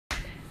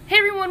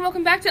everyone,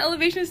 welcome back to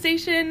Elevation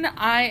Station.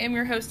 I am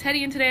your host,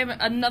 Teddy, and today I have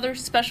another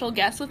special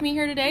guest with me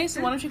here today, so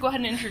why don't you go ahead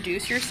and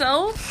introduce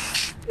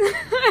yourself?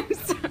 I'm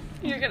sorry.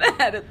 You're gonna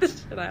edit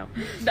this shit out.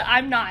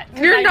 I'm not.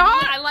 You're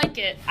not? I like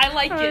it.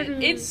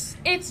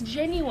 It's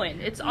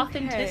genuine. It's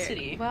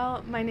authenticity. Okay.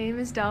 Well, my name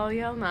is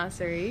Dalya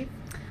Al-Nasiri.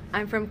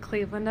 I'm from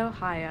Cleveland,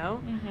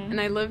 Ohio,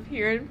 and I live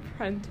here in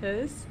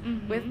Prentice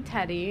with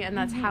Teddy, and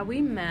that's how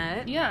we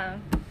met. Yeah.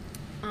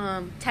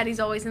 Teddy's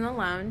always in the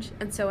lounge,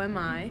 and so am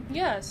I.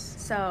 Yes.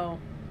 So,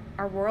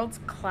 our worlds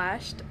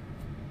clashed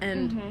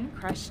and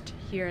crushed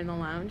here in the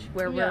lounge,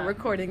 where we're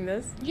recording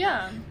this.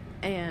 Yeah.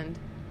 And,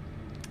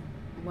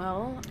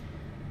 well,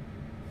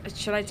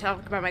 should I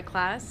talk about my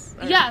class?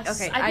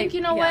 Yes. Okay. I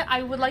think, what?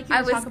 I would like you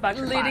to talk about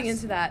your class. Leading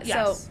into that.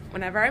 Yes. So,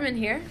 whenever I'm in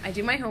here, I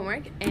do my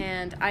homework,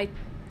 and I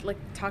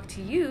talk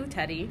to you,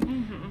 Teddy,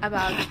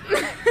 about...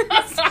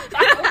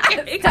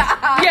 Okay.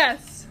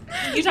 Yes.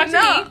 You talk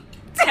to me,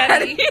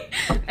 Teddy.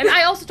 And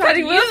I also talk to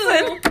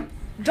you,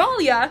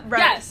 Dalya. Right.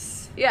 Yes.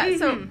 Yeah,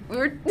 so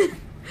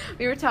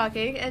we were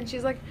talking, and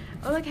she's like,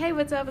 oh, hey,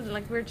 what's up? And,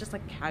 we were just,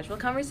 casual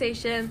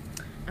conversation.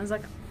 I was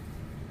like...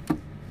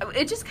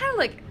 It just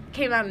kind of,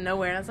 came out of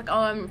nowhere, and I was like,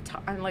 oh,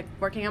 I'm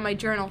working on my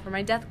journal for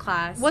my death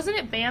class. Wasn't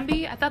it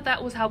Bambi? I thought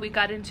that was how we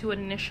got into it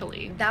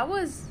initially. That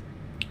was...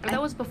 Or that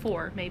was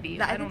before,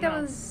 maybe. I think that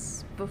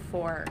was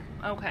before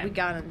we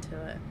got into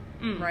it.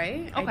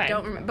 Right? Okay. I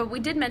don't remember. But we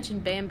did mention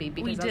Bambi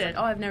because I was like,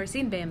 oh, I've never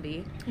seen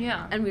Bambi.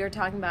 Yeah. And we were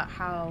talking about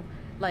how,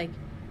 it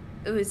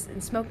was in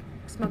Smoke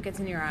Gets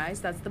in Your Eyes.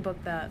 That's the book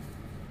that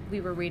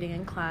we were reading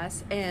in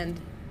class.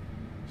 And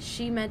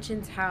she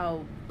mentions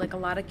how, a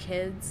lot of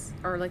kids,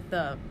 or,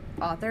 the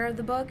author of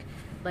the book,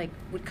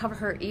 would cover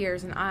her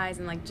ears and eyes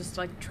and, just,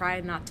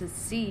 try not to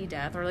see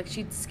death. Or,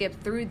 she'd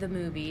skip through the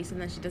movies and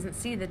then she doesn't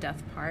see the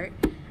death part.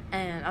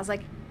 And I was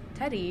like,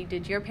 Teddy,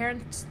 did your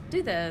parents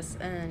do this?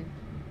 And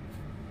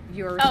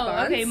your response?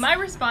 Oh, okay. My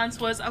response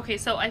was,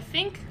 so I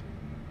think...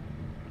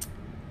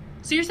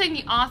 So you're saying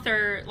the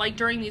author,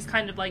 during these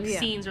kind of,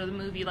 scenes or the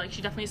movie,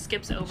 she definitely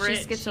skips over it.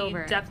 She skips over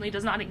it. She definitely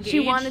does not engage.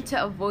 She wanted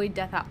to avoid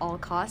death at all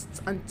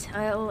costs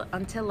until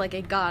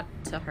it got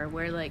to her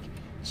where,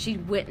 she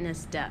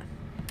witnessed death.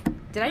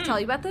 Did I tell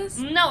you about this?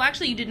 No,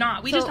 actually you did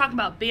not. We just talked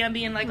about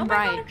Bambi and oh my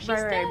god, she's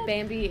dead.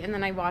 Bambi, and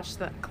then I watched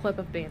the clip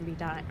of Bambi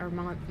dying, or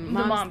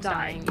mom's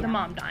dying. The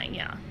mom dying,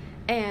 yeah.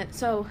 And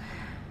so,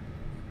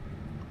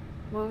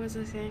 what was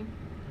I saying?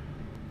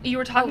 You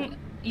were talking,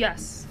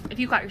 yes. If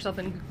you caught yourself,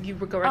 then you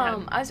would go right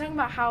ahead. I was talking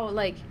about how,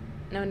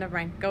 no, never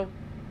mind. Go.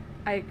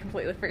 I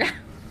completely forgot.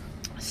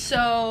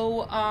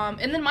 So,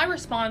 and then my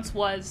response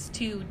was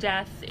to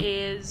death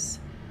is...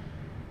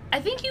 I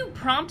think you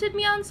prompted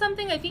me on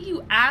something. I think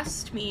you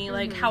asked me,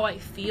 how I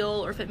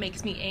feel or if it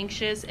makes me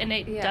anxious, and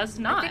it does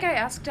not. I think I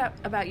asked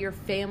about your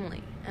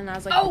family, and I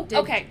was like,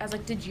 okay. I was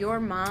like, did your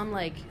mom,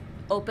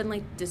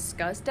 openly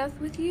discuss death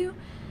with you?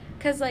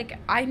 Because,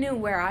 I knew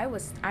where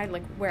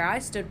I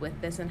stood with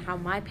this and how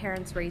my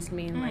parents raised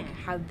me and,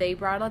 how they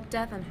brought up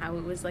death and how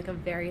it was, a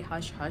very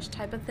hush-hush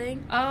type of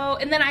thing. Oh,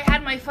 and then I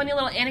had my funny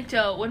little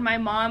anecdote when my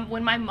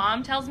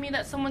mom tells me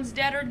that someone's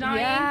dead or dying.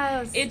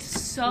 Yes. It's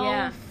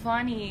so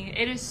funny.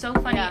 It is so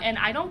funny. Yeah. And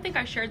I don't think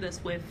I shared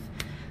this with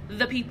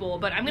the people,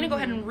 but I'm going to go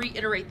ahead and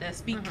reiterate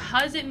this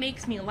because it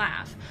makes me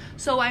laugh.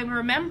 So I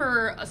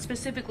remember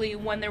specifically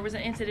when there was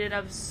an incident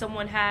of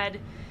someone had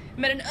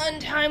met an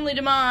untimely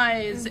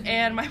demise,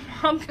 and my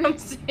mom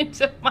comes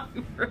into my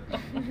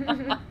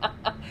room,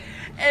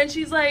 and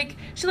she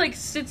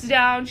sits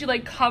down, she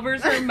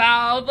covers her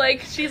mouth,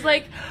 she's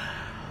like,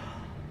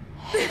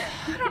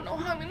 I don't know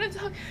how I'm gonna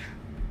talk.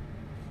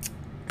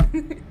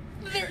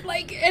 They're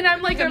and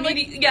I'm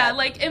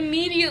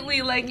immediately,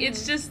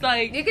 it's just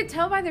you could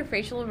tell by their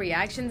facial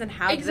reactions and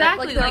how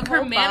exactly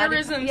her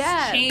mannerisms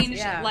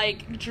change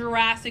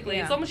drastically.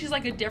 Yeah. It's almost she's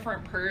a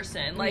different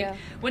person.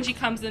 When she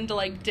comes in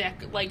to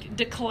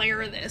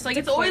declare this,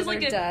 it's always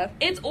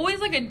it's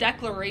always a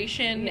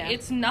declaration. Yeah.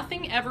 It's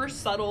nothing ever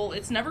subtle.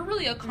 It's never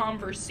really a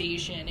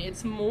conversation.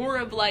 It's more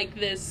of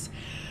this.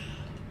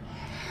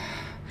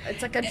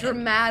 It's a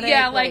dramatic...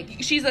 Yeah,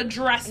 she's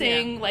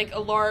addressing, a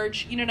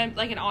large, you know what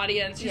I'm... an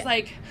audience. She's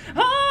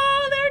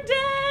oh, they're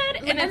dead!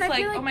 And it's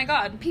oh my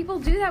god. People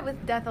do that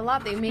with death a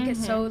lot. They make it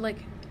so,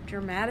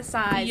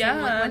 dramatized. Yeah.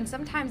 And, when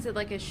sometimes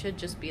it should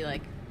just be,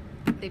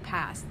 they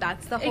pass.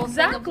 That's the whole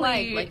thing of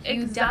life.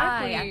 You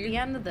die at the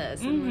end of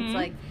this.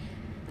 And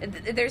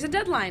it's there's a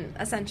deadline,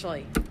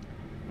 essentially.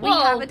 We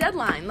have a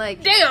deadline,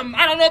 Damn,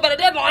 I don't know about a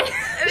deadline.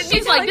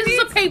 She's this is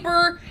a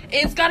paper,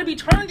 it's gotta be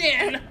turned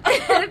in.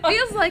 It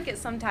feels like it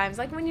sometimes.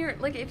 When you're,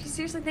 if you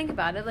seriously think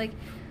about it,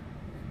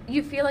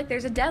 you feel like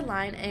there's a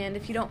deadline, and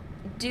if you don't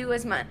do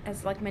as much,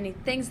 as, many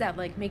things that,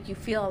 make you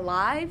feel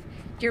alive,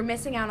 you're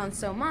missing out on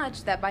so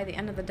much that by the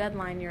end of the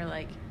deadline, you're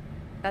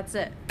that's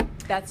it.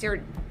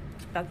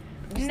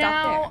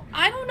 Now,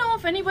 I don't know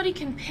if anybody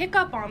can pick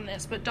up on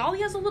this, but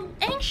Dalya's a little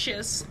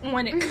anxious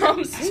when it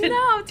comes to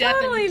death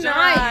and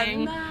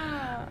dying. No.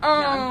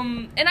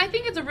 And I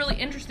think it's a really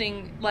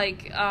interesting,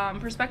 like,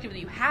 perspective that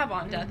you have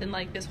on death and,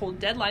 like, this whole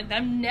deadline.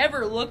 I've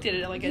never looked at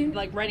it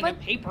like writing a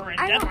paper and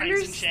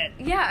deadlines and shit.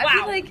 Yeah, wow. I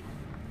feel like,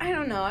 I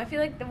don't know, I feel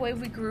like the way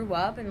we grew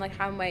up and, like,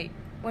 how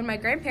when my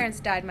grandparents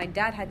died, my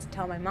dad had to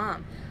tell my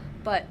mom.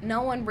 But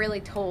no one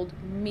really told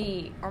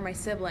me or my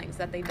siblings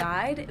that they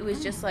died. It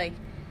was just, like,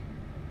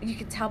 you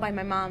could tell by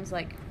my mom's,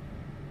 like,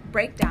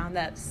 breakdown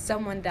that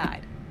someone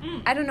died.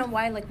 I don't know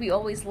why, like, we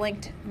always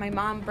linked my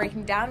mom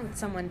breaking down with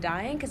someone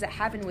dying, because it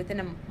happened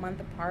within a month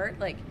apart,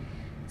 like,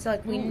 so,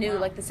 like, we knew,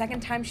 like, the second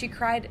time she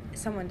cried,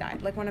 someone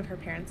died, like, one of her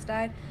parents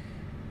died,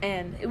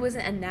 and it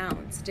wasn't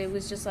announced, it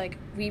was just, like,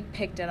 we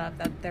picked it up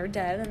that they're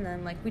dead, and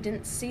then, like, we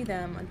didn't see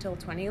them until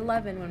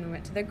 2011 when we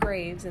went to their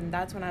graves, and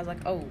that's when I was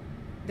like, oh,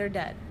 they're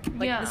dead,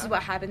 like, this is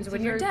what happens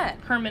when you're dead.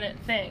 Permanent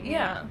thing.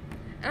 And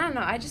I don't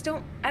know, I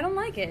don't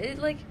like it,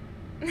 like,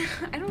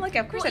 I don't like it.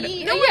 Of course, I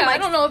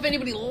don't know if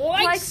anybody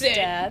likes it.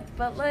 Death,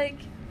 but, like,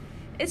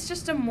 it's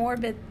just a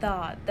morbid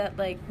thought that,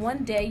 like,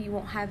 one day you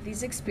won't have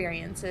these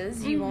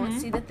experiences. You won't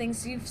see the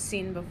things you've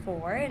seen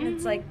before, and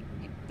it's like,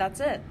 that's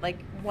it. Like,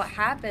 what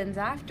happens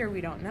after,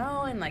 we don't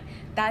know, and, like,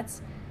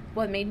 that's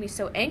what made me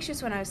so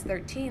anxious when I was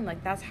 13.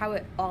 Like, that's how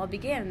it all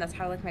began. That's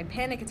how, like, my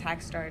panic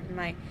attacks started, and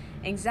my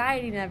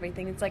anxiety and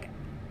everything. It's like,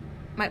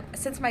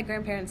 since my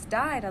grandparents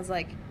died, I was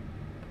like,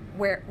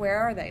 where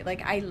are they?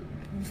 Like, I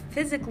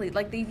physically,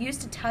 like, they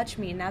used to touch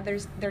me, and now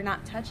they're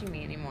not touching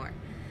me anymore.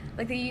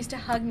 Like, they used to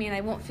hug me, and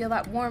I won't feel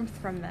that warmth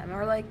from them,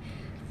 or, like,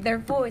 their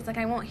voice, like,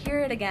 I won't hear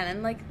it again,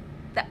 and, like,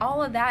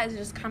 all of that is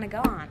just kind of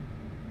gone,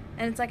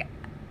 and it's like,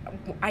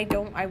 I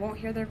won't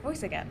hear their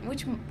voice again,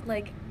 which,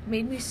 like,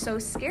 made me so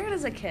scared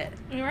as a kid.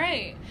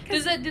 Right.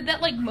 Did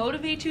that like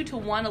motivate you to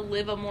want to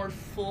live a more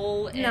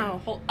full and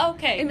whole?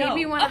 Okay. It made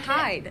me want to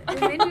hide.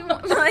 It made me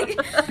want, like,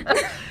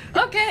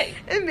 okay.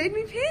 It made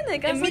me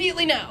panic.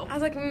 Immediately no. I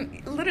was like,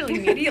 literally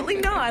immediately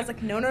no. I was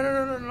like, no.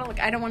 Like,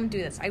 I don't want to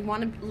do this. I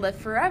want to live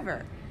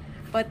forever.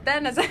 But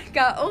then as I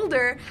got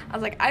older, I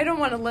was like, I don't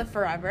want to live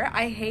forever.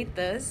 I hate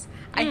this.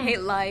 I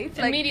hate life.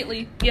 Like,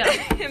 immediately, yeah.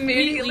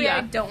 Immediately,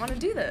 I don't want to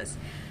do this.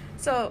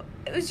 So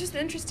it was just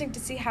interesting to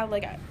see how,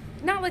 like,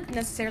 not, like,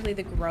 necessarily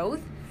the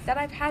growth that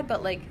I've had,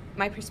 but, like,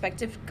 my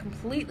perspective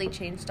completely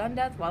changed on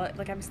death. While,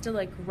 like, I'm still,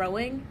 like,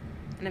 growing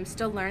and I'm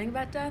still learning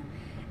about death,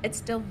 it's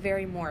still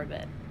very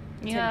morbid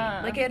to me.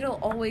 Like, it'll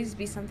always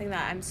be something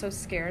that I'm so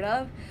scared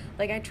of.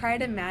 Like, I try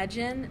to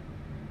imagine,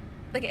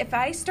 like, if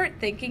I start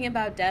thinking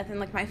about death and,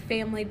 like, my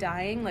family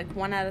dying, like,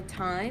 one at a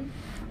time,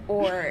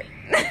 or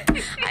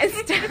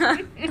it's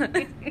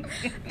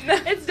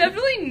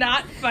definitely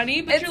not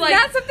funny, but it's you're like,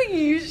 not something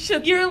you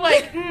should. You're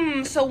like,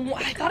 so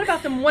I thought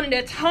about them one at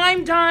a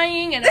time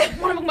dying, and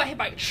one of them got hit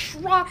by a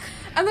truck.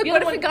 I'm like,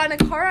 what if we got in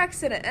a car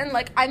accident and,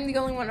 like, I'm the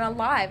only one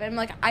alive? I'm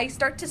like, I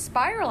start to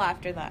spiral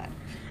after that.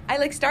 I,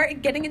 like,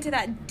 start getting into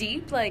that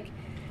deep, like.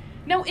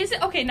 No, is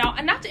it okay? Now,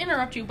 and not to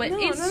interrupt you, but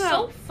it's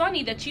so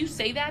funny that you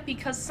say that,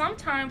 because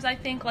sometimes I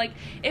think, like,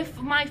 if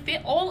my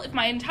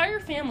entire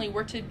family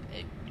were to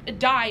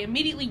die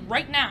immediately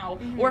right now,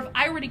 or if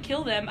I were to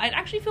kill them, I'd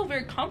actually feel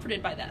very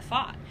comforted by that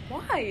thought.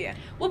 Why?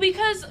 Well,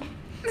 because how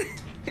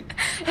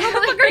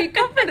the fuck are you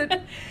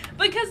comforted?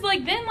 Because,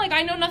 like, then, like,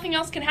 I know nothing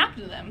else can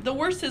happen to them. The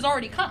worst has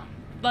already come.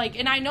 Like,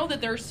 and I know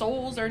that their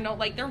souls are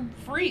they're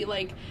free.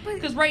 Like,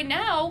 because right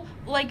now,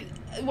 like,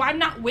 I'm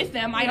not with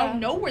them. I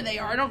don't know where they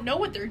are. I don't know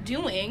what they're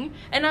doing.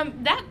 And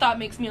that thought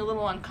makes me a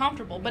little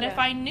uncomfortable. But if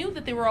I knew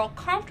that they were all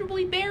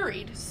comfortably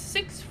buried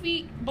 6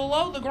 feet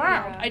below the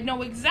ground, I'd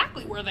know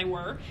exactly where they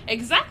were,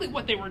 exactly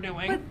what they were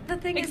doing. But the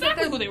thing is that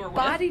who they were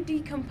body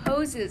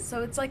decomposes,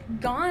 so it's, like,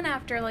 gone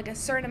after, like, a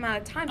certain amount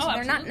of time. So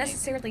they're not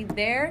necessarily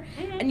there,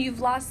 and you've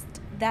lost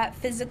that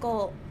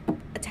physical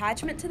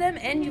attachment to them,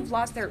 and you've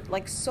lost their,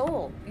 like,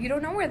 soul. You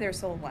don't know where their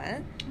soul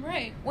went.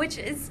 Right. Which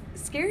is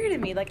scary to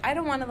me. Like, I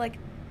don't want to, like,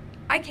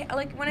 I can't,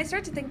 like, when I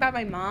start to think about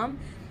my mom,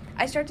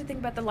 I start to think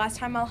about the last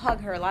time I'll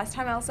hug her, last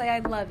time I'll say I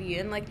love you,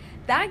 and, like,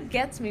 that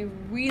gets me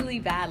really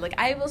bad. Like,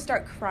 I will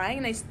start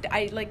crying, and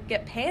I like,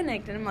 get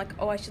panicked, and I'm like,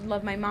 oh, I should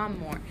love my mom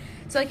more.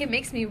 So, like, it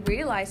makes me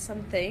realize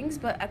some things,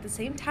 but at the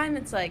same time,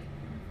 it's, like,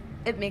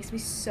 it makes me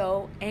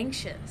so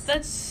anxious.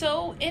 That's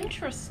so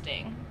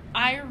interesting.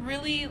 I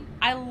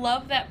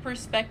love that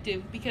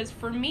perspective, because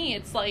for me,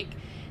 it's, like,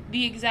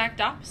 the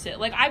exact opposite.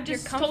 Like, I've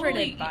just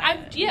totally,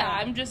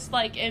 I'm just,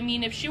 like, I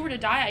mean, if she were to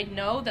die, I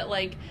know that,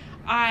 like,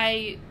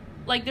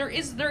 there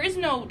is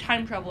no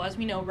time travel, as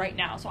we know right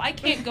now, so I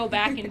can't go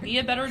back and be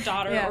a better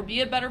daughter or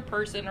be a better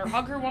person or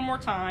hug her one more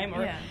time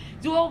or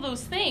do all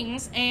those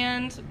things,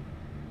 and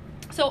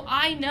so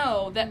I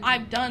know that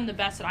I've done the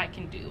best that I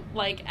can do,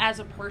 like, as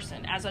a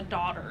person, as a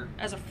daughter,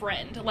 as a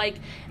friend, like,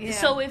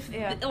 so if,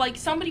 like,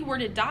 somebody were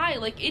to die,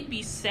 like, it'd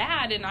be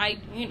sad, and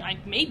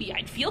maybe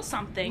I'd feel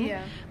something,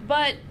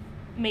 but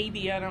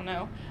maybe, I don't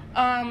know.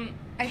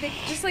 I think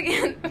just, like,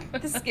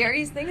 the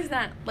scariest thing is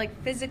not,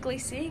 like, physically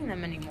seeing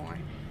them anymore.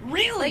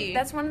 Really? Like,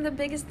 that's one of the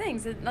biggest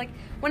things. Like,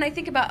 when I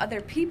think about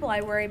other people,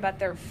 I worry about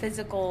their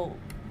physical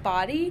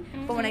body,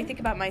 but when I think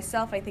about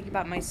myself, I think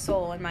about my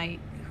soul and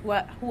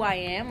who I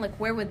am, like,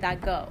 where would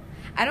that go?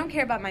 I don't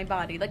care about my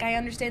body. Like, I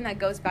understand that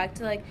goes back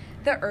to, like,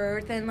 the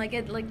earth and, like,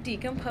 it, like,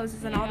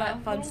 decomposes and all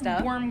that fun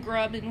stuff. Worm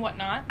grub and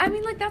whatnot. I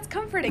mean, like, that's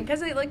comforting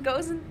because it, like,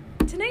 goes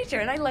into nature,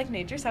 and I like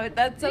nature, so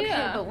that's okay.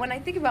 Yeah. But when I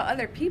think about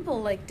other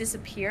people, like,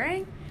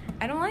 disappearing,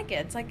 I don't like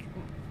it. It's like,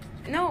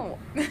 no.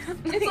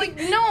 It's like,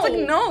 no. It's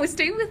like, no,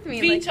 stay with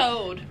me.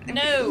 Vetoed. Like,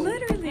 no.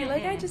 Literally,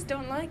 like, I just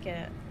don't like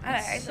it.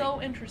 It's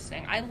so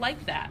interesting. I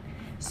like that.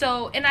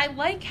 So, and I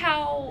like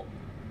how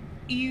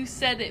you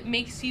said it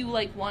makes you,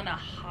 like, want to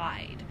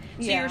hide.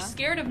 So you're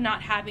scared of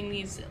not having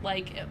these,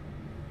 like,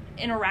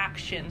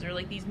 interactions or,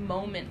 like, these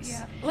moments.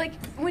 Yeah. Like,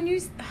 when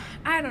you,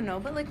 I don't know,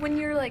 but, like, when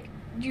you're, like,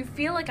 you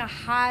feel like a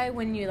high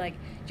when you, like,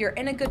 you're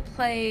in a good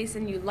place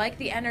and you like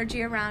the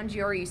energy around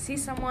you, or you see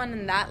someone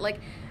and that, like,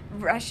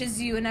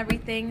 rushes you and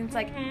everything. It's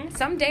like,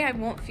 someday I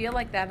won't feel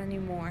like that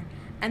anymore.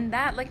 And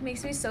that, like,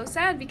 makes me so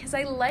sad because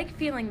I like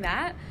feeling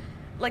that.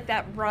 Like,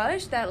 that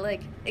rush, that,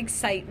 like,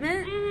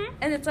 excitement,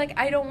 and it's like,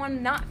 I don't want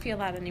to not feel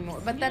that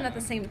anymore. But then at the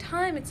same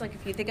time, it's like,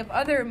 if you think of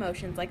other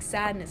emotions, like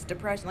sadness,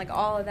 depression, like,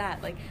 all of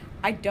that, like,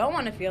 I don't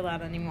want to feel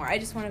that anymore. I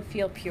just want to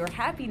feel pure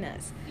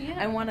happiness.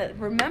 I want to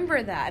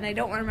remember that, and I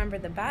don't want to remember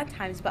the bad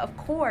times. But, of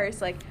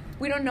course, like,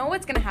 we don't know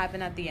what's going to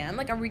happen at the end.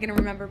 Like, are we going to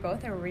remember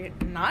both, or are we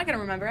not going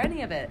to remember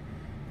any of it?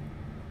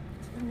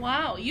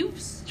 Wow,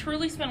 you've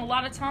truly spent a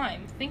lot of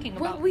time thinking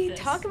about this. Well, we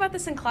talk about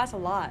this in class a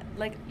lot.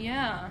 Like,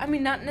 yeah. I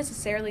mean, not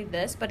necessarily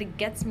this, but it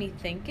gets me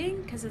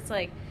thinking, because it's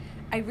like,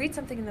 I read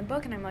something in the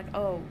book, and I'm like,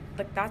 oh,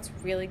 like, that's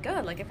really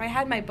good. Like, if I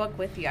had my book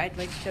with you, I'd,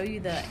 like, show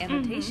you the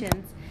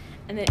annotations,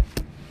 and it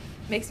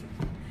makes me...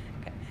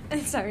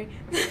 Okay. Sorry.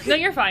 No,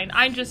 you're fine.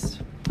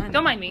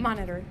 Don't mind me.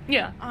 Monitor.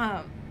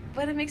 Yeah.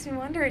 But it makes me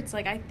wonder, it's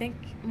like, I think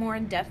more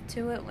in depth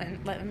to it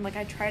when like,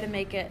 I try to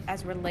make it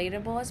as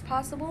relatable as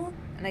possible,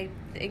 and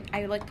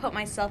I like, put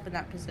myself in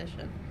that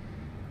position.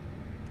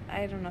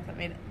 I don't know if that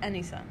made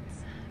any sense.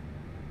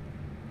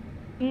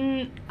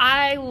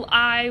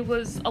 I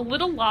was a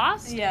little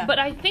lost, but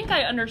I think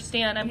I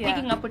understand. I'm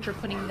picking up what you're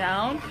putting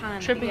down,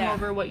 tripping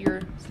over what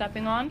you're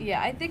stepping on.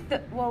 Yeah, I think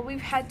that, well, we've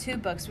had two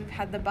books. We've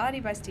had The Body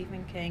by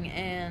Stephen King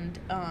and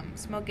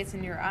Smoke Gets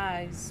in Your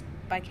Eyes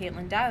by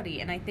Caitlin Doughty,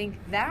 and I think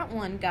that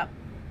one got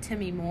to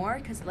me more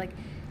because, like,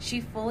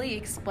 she fully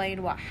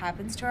explained what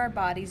happens to our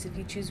bodies if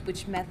you choose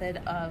which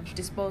method of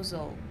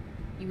disposal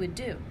you would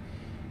do.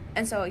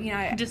 And so, you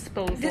know...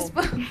 Disposal.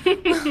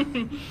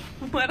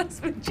 What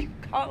else would you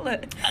call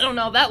it? I don't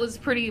know. That was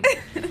pretty...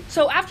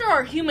 So, after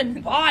our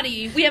human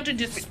body, we have to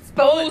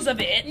dispose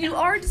of it. You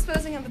are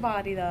disposing of the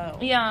body, though.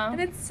 Yeah. And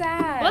it's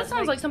sad. Well, that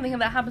sounds like something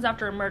that happens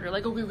after a murder.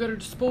 Like, okay, we've got to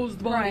dispose of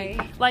the body.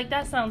 Right. Like,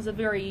 that sounds a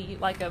very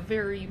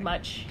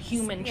much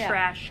human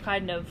trash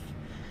kind of...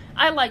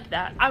 I like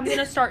that. I'm going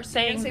to start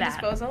saying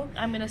that. Disposal?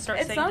 I'm going to start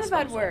saying disposal. It's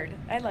not a bad word.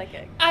 I like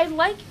it. I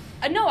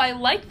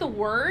like the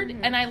word,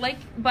 and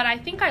but I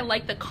think I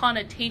like the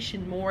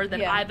connotation more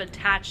than I've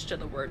attached to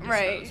the word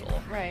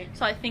disposal. Right.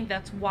 So I think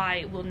that's why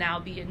it will now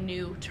be a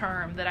new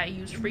term that I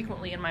use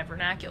frequently in my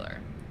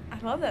vernacular. I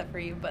love that for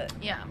you, but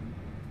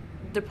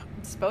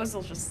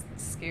disposal's just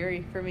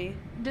scary for me.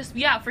 Just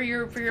for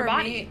your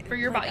body, for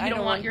your body. You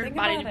don't want your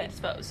body to be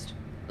disposed.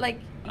 Like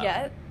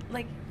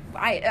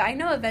I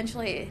know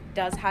eventually it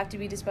does have to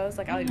be disposed.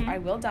 Like I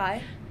will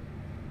die.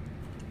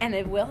 And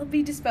it will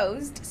be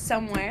disposed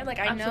somewhere. Like,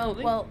 I know,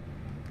 well,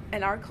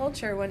 in our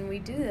culture, when we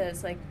do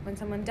this, like, when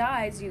someone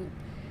dies,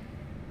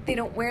 they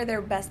don't wear their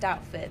best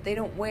outfit. They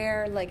don't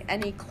wear, like,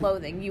 any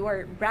clothing. You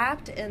are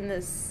wrapped in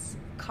this,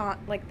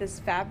 this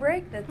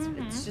fabric that's,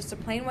 it's just a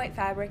plain white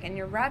fabric, and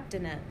you're wrapped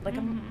in it. Like,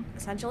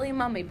 essentially a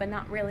mummy, but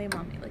not really a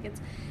mummy. Like,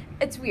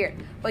 it's weird.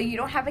 But you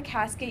don't have a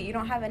casket. You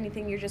don't have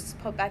anything. You're just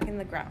put back in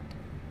the ground.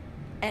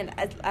 And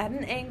at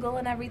an angle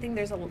and everything,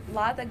 there's a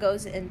lot that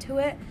goes into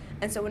it.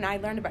 And so when I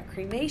learned about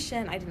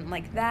cremation, I didn't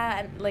like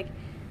that. And, like,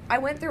 I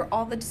went through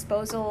all the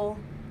disposal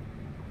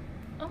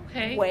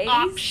ways.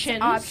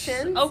 Options.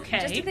 Okay.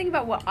 Just to think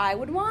about what I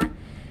would want.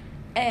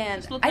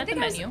 And just look at the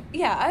menu.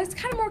 I was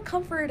kind of more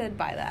comforted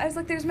by that. I was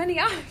like, there's many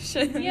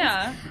options.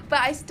 Yeah. But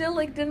I still,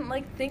 like, didn't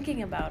like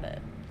thinking about it,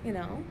 you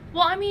know?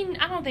 Well, I mean,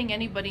 I don't think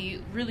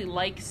anybody really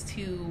likes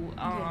to,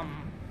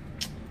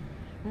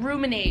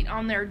 ruminate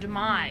on their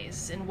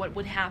demise and what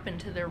would happen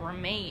to their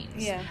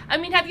remains. Yeah. I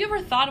mean, have you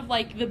ever thought of,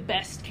 like, the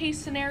best case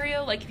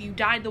scenario? Like, if you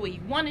died the way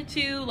you wanted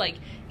to, like,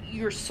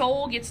 your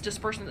soul gets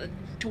dispersed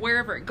to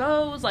wherever it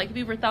goes? Like, have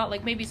you ever thought,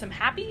 like, maybe some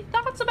happy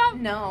thoughts about?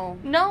 No.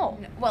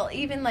 Well,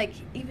 even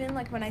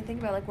when I think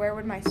about, like, where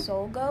would my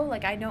soul go?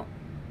 Like, I don't...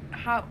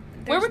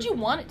 Where would you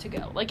want it to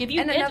go? Like, if you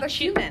and another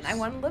human. I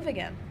want to live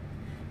again.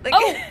 Like,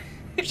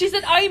 she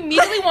said, I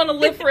immediately want to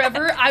live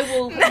forever. I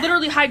will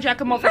literally hijack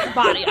a motherfucker's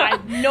body. I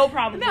have no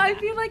problem with that. I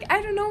feel like,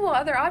 I don't know what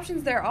other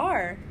options there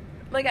are.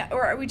 Like,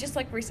 or are we just,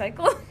 like,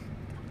 recycle?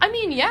 I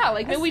mean, yeah.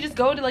 Like, maybe we just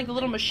go to, like, the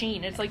little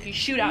machine. It's like you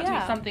shoot out to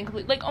be something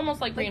complete. Like,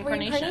 almost like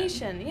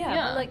reincarnation.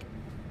 Yeah. But, like,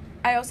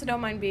 I also don't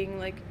mind being,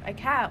 like, a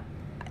cat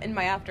in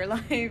my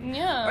afterlife.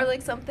 Yeah. Or,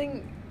 like,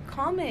 something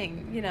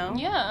calming, you know?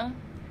 Yeah.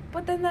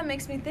 But then that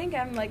makes me think,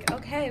 I'm like,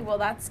 okay, well,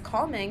 that's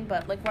calming,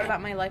 but, like, what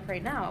about my life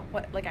right now?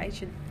 What, like, I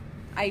should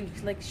I,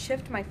 like,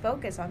 shift my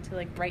focus onto,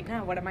 like, right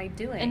now, what am I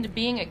doing? Into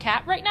being a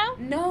cat right now?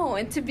 No,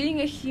 into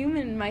being a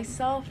human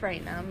myself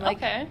right now. I'm like,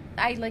 okay.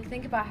 I, like,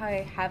 think about how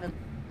I haven't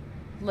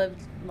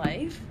lived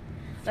life.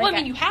 Like, well, I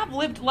mean, you have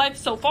lived life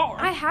so far.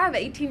 I have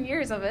 18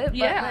 years of it,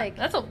 yeah, but, like...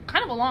 that's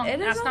kind of a long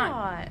It is a time.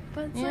 lot,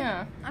 but it's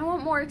like, I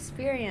want more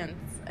experience,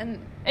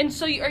 And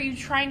so, are you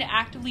trying to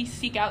actively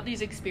seek out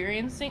these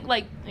experience?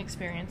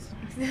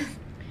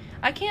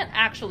 I can't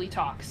actually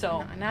talk,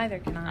 so... No, neither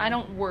can I. I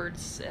don't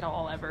words at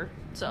all, ever,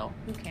 so...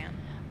 Who can?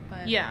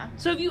 But... Yeah.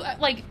 So if you,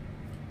 like...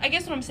 I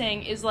guess what I'm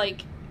saying is,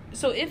 like...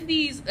 So if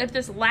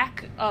this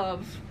lack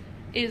of...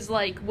 is,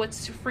 like,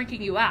 what's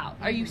freaking you out?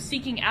 Are you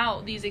seeking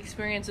out these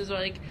experiences, or,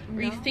 like...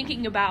 Are you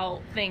thinking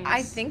about things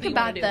I think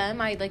about them.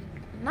 I, like...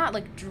 Not,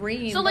 like,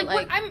 dream, so, like,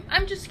 but, like...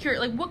 I'm just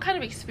curious, like, what kind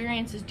of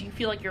experiences do you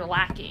feel like you're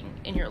lacking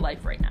in your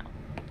life right now?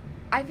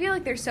 I feel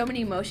like there's so many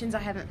emotions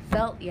I haven't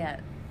felt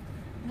yet.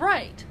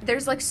 Right.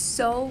 There's, like,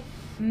 so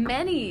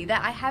many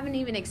that I haven't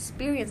even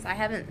experienced. I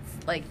haven't,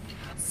 like,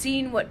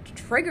 seen what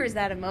triggers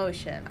that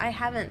emotion. I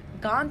haven't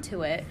gone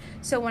to it.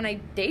 So when I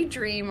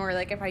daydream, or,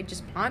 like, if I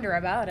just ponder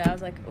about it, I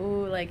was like,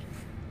 ooh, like,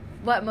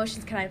 what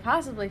emotions can I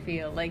possibly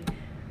feel? Like,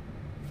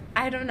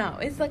 I don't know.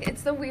 It's, like,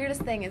 it's the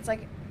weirdest thing. It's,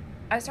 like...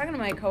 I was talking to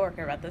my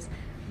coworker about this,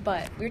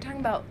 but we were talking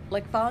about,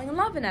 like, falling in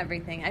love and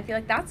everything. I feel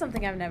like that's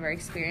something I've never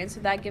experienced,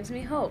 so that gives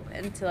me hope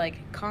into,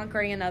 like,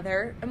 conquering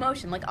another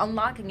emotion, like,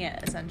 unlocking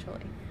it,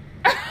 essentially.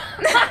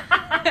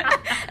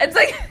 It's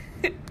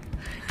like...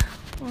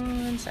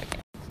 1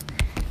 second.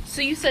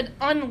 So you said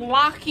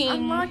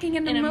unlocking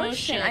an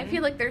emotion. I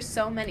feel like there's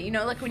so many, you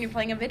know, like when you're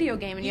playing a video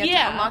game and you have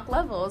to unlock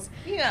levels.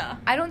 Yeah.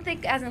 I don't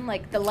think as in,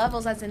 like, the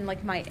levels as in,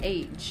 like, my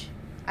age.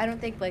 I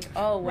don't think, like,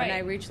 oh, when I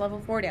reach level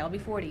 40, I'll be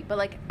 40. But,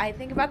 like, I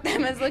think about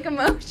them as, like,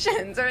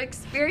 emotions or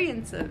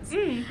experiences.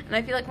 And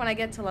I feel like when I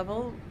get to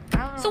level, I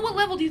don't know. So what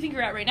level do you think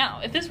you're at right now?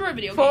 If this were a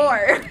video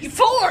 4. game.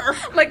 4?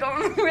 Like,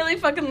 I'm really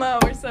fucking low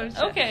or some shit.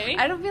 Okay.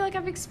 I don't feel like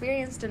I've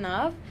experienced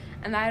enough.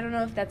 And I don't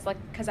know if that's, like,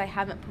 because I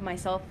haven't put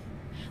myself...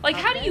 Like,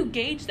 how do you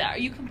gauge that? Are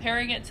you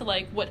comparing it to,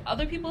 like, what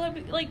other people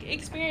have, like,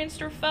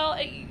 experienced or felt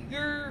at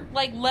your,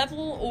 like,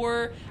 level?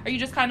 Or are you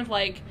just kind of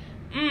like,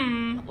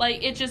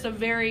 like, it's just a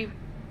very...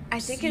 I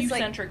think it's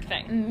you-centric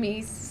thing.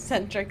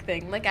 Me-centric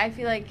thing. Like, I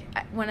feel like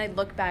when I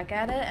look back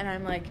at it and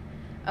I'm like,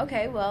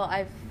 okay, well,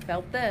 I've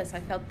felt this, I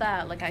felt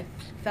that. Like, I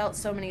felt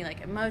so many,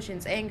 like,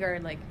 emotions, anger,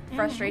 like,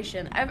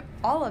 frustration,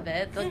 all of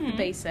it, like, the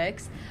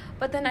basics.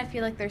 But then I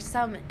feel like there's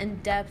some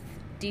in-depth,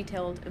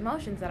 detailed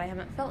emotions that I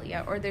haven't felt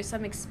yet. Or there's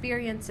some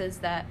experiences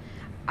that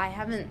I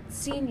haven't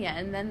seen yet.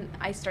 And then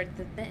I start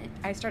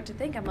to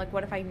think, I'm like,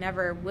 what if I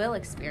never will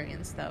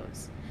experience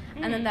those?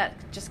 And then that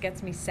just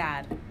gets me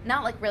sad.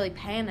 Not, like, really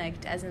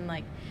panicked, as in,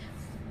 like,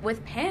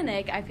 with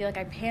panic, I feel like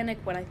I panic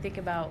when I think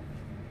about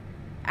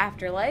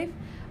afterlife,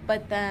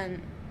 but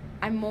then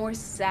I'm more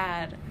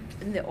sad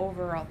in the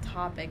overall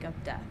topic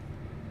of death.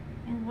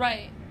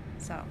 Right.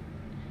 So.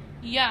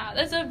 Yeah,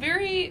 that's a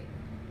very,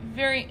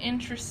 very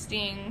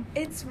interesting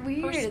It's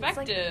weird.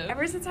 perspective. It's like,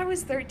 ever since I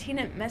was 13,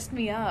 it messed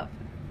me up.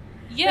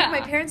 Yeah.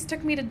 Like, my parents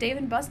took me to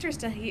Dave & Buster's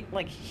to,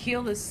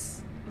 heal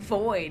this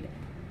void.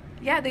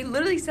 Yeah, they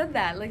literally said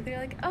that. Like, they're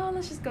like, oh,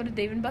 let's just go to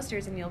Dave &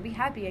 Buster's and you'll be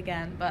happy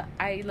again. But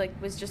I, like,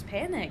 was just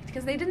panicked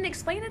because they didn't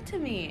explain it to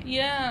me.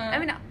 Yeah. I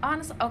mean,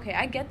 honestly, okay,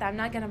 I get that. I'm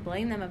not going to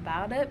blame them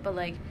about it. But,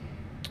 like,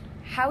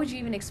 how would you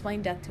even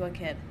explain death to a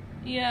kid?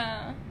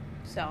 Yeah.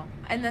 So,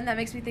 and then that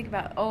makes me think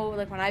about, oh,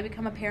 like, when I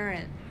become a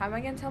parent, how am I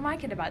going to tell my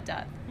kid about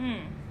death?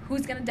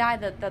 Who's going to die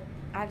that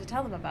I have to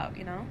tell them about,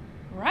 you know?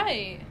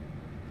 Right.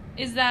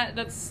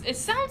 It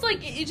sounds like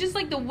it's just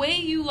like the way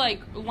you,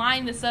 like,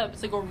 line this up.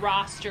 It's like a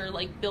roster,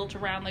 like, built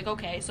around, like,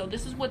 okay, so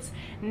this is what's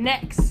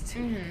next.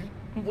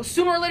 Well,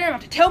 sooner or later I'm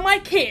going to tell my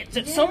kids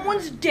that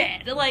someone's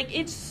dead. Like,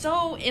 it's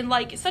so, in,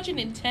 like, such an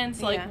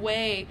intense, like,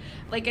 way.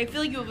 Like, I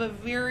feel like you have a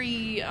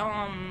very,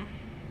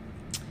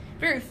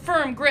 very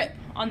firm grip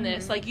on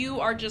this. Like,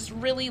 you are just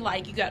really,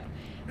 like, you got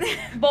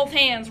both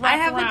hands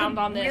wrapped around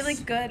on this. I have, like,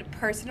 a really good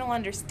personal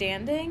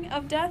understanding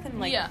of death and,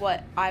 like,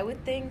 what I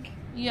would think.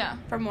 Yeah.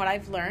 From what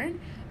I've learned.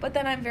 But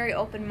then I'm very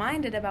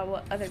open-minded about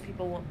what other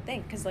people will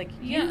think. Because, like,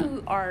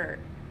 you are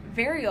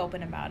very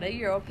open about it.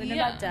 You're open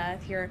about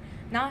death. You're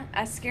not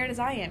as scared as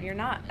I am. You're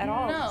not at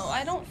all. No,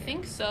 I don't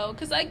think so.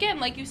 Because, again,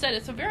 like you said,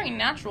 it's a very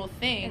natural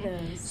thing.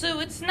 It is. So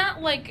it's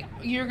not like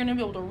you're going to be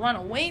able to run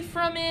away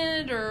from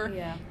it or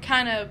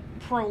kind of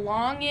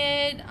prolong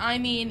it. I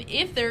mean,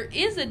 if there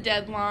is a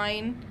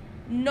deadline...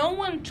 No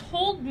one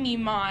told me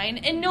mine,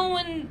 and no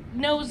one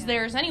knows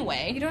theirs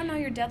anyway. You don't know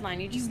your deadline.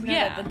 You just know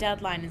that the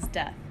deadline is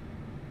death.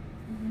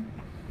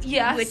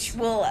 Yes. Which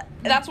will...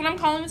 That's what I'm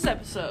calling this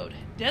episode.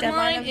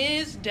 Deadline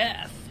is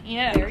death.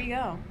 Yeah. There you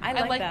go. I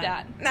like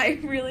that. I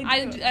really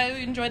do. I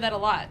enjoy that a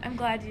lot. I'm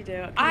glad you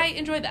do. I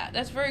enjoy that.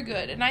 That's very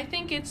good. And I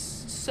think it's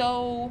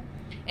so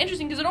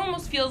interesting because it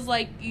almost feels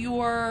like I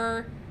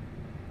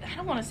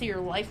don't want to say your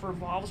life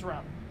revolves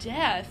around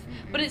death,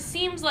 but it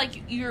seems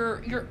like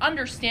your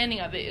understanding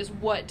of it is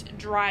what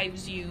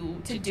drives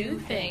you to do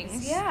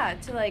things. Yeah,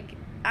 to, like,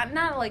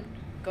 not, like,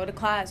 go to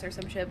class or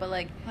some shit, but,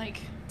 like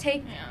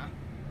take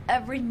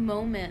every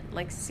moment,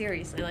 like,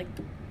 seriously, like,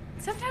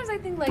 sometimes I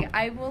think, like,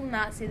 I will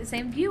not see the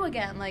same view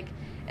again. Like,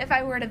 if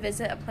I were to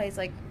visit a place,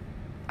 like,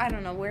 I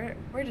don't know, where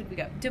did we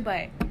go?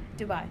 Dubai.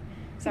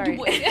 Sorry.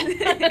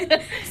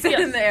 Said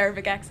in the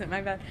Arabic accent,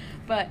 my bad.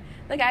 But,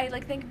 like, I,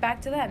 like, think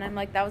back to that, and I'm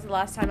like, that was the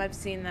last time I've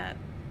seen that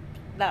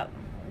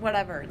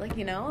whatever. Like,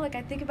 you know? Like,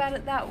 I think about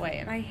it that way,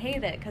 and I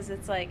hate it, because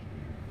it's like,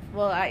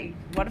 well,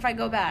 what if I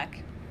go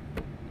back?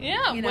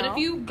 Yeah, you know? What if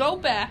you go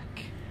back?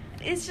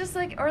 It's just,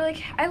 like, or,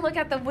 like, I look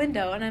at the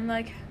window, and I'm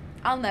like,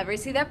 I'll never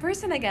see that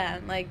person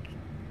again. Like,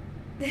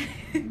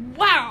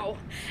 wow.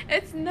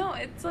 It's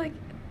like,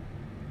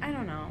 I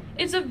don't know.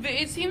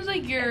 It seems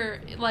like you're,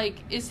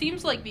 like, it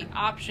seems like the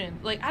option,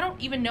 like, I don't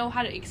even know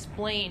how to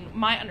explain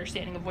my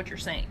understanding of what you're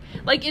saying.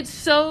 Like, it's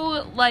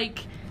so, like,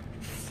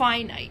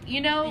 finite,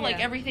 you know? Yeah. Like,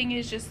 everything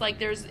is just, like,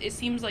 it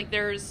seems like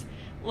there's,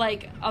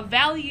 like, a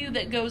value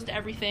that goes to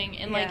everything,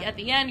 and, like, at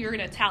the end, you're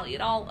gonna tally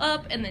it all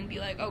up, and then be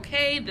like,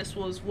 okay, this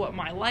was what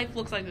my life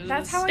looks like.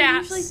 That's how stats. I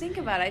usually think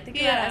about it. I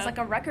think about it as, like,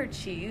 a record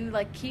sheet. You,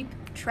 like, keep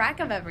track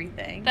of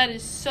everything. That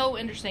is so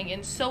interesting,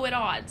 and so at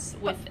odds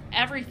with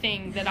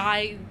everything that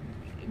I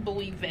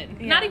believe in.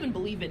 Yeah. Not even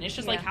believe in, it's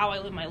just, like, how I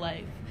live my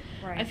life.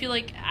 Right. I feel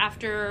like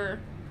after,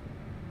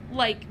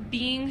 like,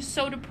 being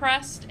so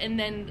depressed, and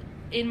then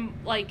in,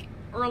 like,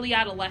 early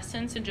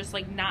adolescence and just,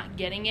 like, not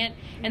getting it,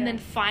 and then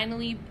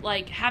finally,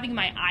 like, having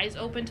my eyes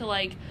open to,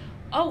 like,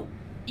 oh,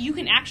 you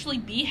can actually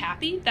be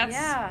happy. That's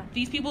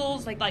these people,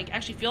 like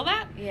actually feel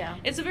that. Yeah,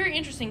 it's a very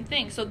interesting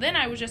thing. So then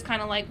I was just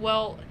kind of like,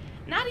 well,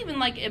 not even,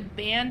 like,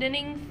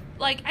 abandoning,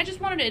 like, I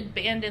just wanted to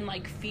abandon,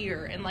 like,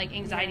 fear and, like,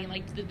 anxiety and,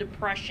 like, the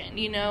depression,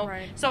 you know?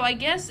 Right. So I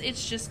guess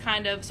it's just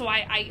kind of, so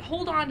I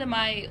hold on to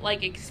my,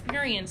 like,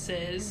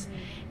 experiences,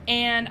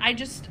 and I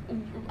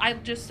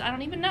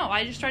don't even know.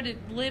 I just try to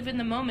live in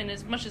the moment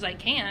as much as I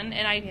can,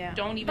 and I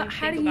don't even think about... But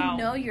how do you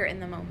know you're in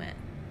the moment?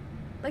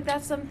 Like,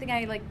 that's something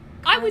I, like,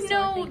 I would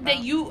know that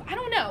I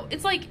don't know.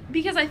 It's like,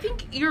 because I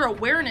think your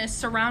awareness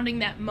surrounding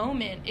that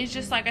moment is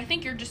just like, I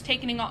think you're just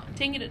taking it all in.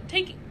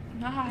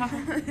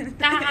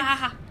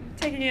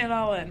 Taking it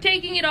all in.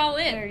 Taking it all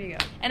in. There you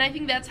go. And I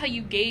think that's how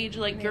you gauge,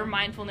 like, your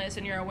mindfulness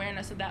and your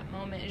awareness of that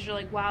moment. Is you're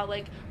like, wow,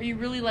 like, are you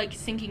really, like,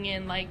 sinking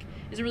in? Like,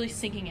 is it really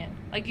sinking in?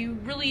 Like, you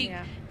really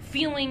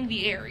feeling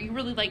the air? Are you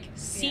really, like,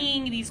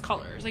 seeing these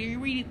colors? Like, are you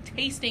really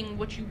tasting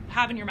what you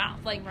have in your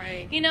mouth? Like,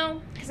 you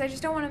know? Because I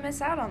just don't want to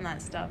miss out on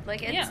that stuff.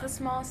 Like, it's the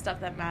small stuff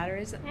that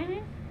matters.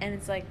 And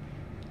it's like,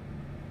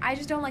 I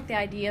just don't like the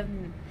idea of...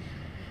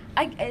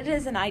 it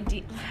is an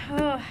idea...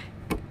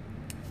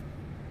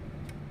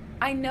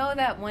 I know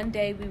that one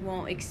day we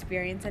won't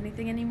experience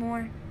anything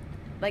anymore.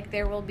 Like,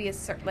 there will be a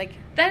certain, like...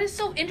 That is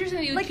so interesting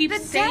that you like keep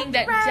saying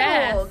that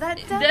death.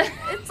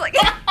 It's like...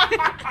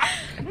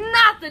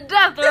 Not the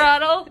death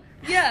rattle.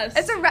 Yes.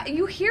 It's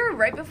you hear it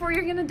right before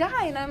you're gonna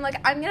die, and I'm like,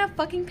 I'm gonna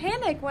fucking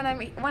panic when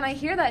I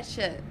hear that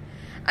shit.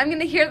 I'm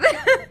gonna hear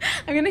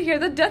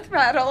the death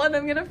rattle, and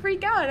I'm gonna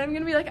freak out, and I'm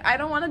gonna be like, I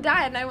don't want to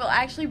die, and I will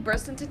actually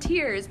burst into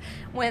tears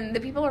when the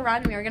people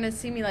around me are gonna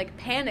see me, like,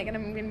 panic, and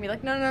I'm gonna be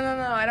like, no,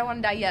 I don't want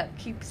to die yet.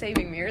 Keep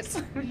saving me or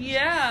something.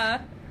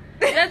 Yeah.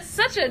 That's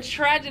such a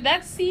tragic...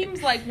 That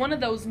seems like one of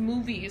those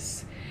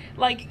movies.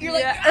 Like, you're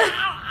like...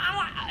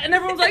 and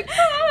everyone's like...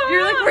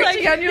 You're, like,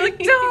 reaching out, and you're like,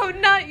 no,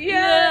 not yet.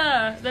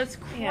 Yeah, that's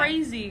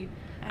crazy.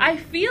 I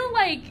feel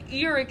like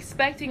you're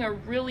expecting a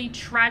really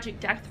tragic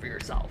death for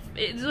yourself.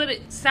 It's what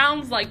it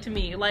sounds like to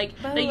me. Like,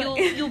 that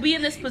you'll be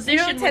in this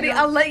position... You know, Teddy,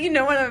 I'll let you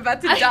know when I'm about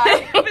to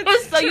die.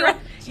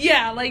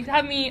 Like,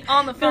 have me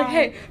on the phone. Like,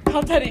 hey,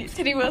 call Teddy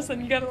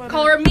Wilson. You gotta let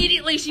Call her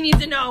immediately. She needs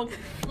to know.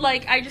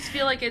 Like, I just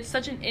feel like it's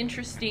such an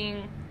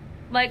interesting...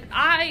 Like,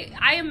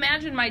 I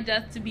imagine my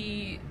death to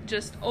be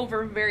just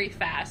over very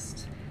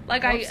fast.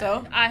 Like, I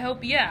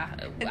hope,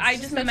 I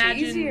just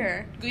imagine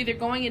easier. Either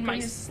going in my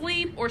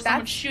sleep or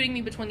someone shooting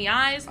me between the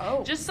eyes.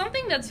 Just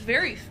something that's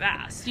very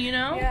fast, you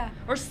know? Yeah.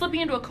 Or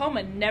slipping into a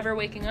coma, never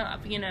waking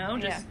up, you know?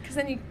 Because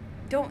then you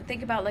don't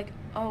think about, like,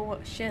 oh,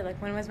 shit, like,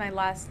 when was my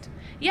last...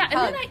 Yeah, and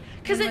then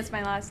when was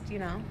my last, you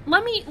know?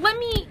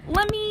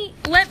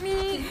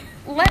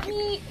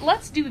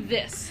 Let's do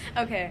this.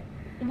 Okay.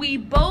 We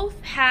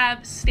both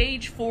have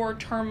stage 4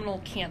 terminal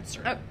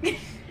cancer. Oh.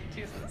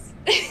 Jesus.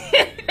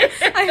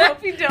 I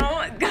hope you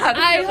don't. God,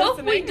 I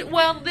hope we do.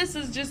 Well, this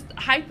is just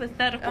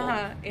hypothetical.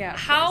 Yeah.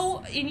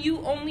 And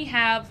you only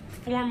have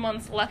 4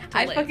 months left to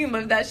live. I fucking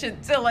live that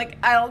shit. So, like,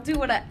 I'll do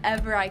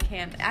whatever I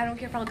can. I don't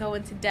care if I'll go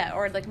into debt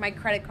or, like, my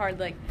credit card,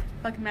 like,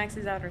 fucking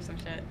maxes out or some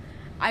shit.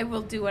 I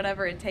will do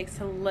whatever it takes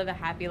to live a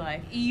happy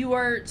life.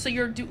 What do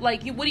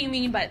you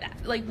mean by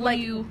that? Like,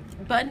 you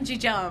bungee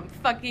jump,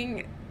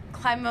 fucking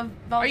climb a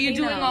volcano. Are you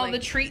doing all the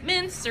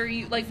treatments? Or are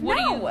you, like, what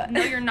no. are you...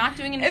 No, you're not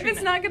doing any treatment. If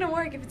it's not gonna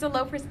work, if it's a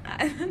low percent...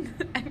 I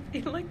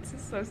feel like this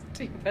is so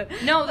stupid.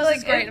 No, this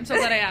is great. I'm so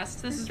glad I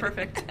asked. This is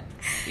perfect.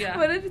 Yeah.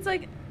 But if it's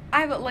like,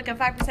 I have, like, a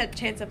 5%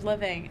 chance of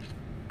living,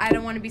 I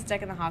don't want to be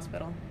stuck in the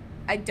hospital.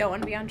 I don't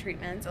want to be on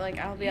treatment. So, like,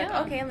 I'll be like,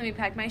 okay, let me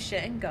pack my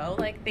shit and go.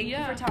 Like, thank you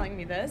for telling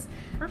me this.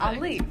 Perfect. I'll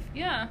leave.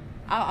 Yeah.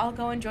 I'll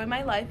go enjoy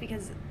my life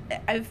because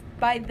if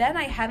by then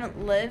I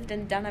haven't lived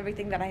and done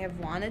everything that I have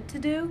wanted to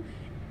do,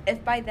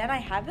 if by then I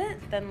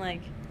haven't, then,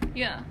 like,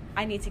 yeah,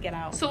 I need to get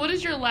out. So what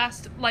does the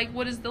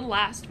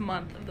last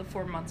month of the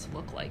 4 months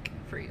look like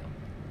for you?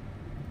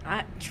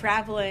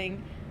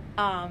 Traveling,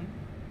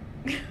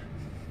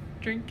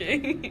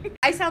 drinking.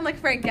 I sound like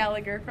Frank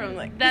Gallagher from,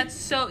 like... That's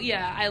so...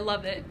 Yeah, I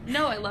love it.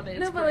 No, I love it.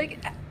 It's but,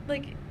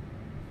 like,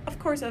 of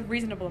course, a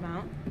reasonable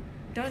amount.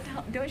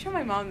 Don't show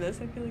my mom this.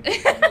 I feel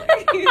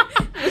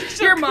like...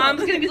 Your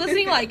mom's gonna be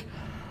listening, like,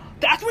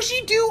 that's what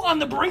she do on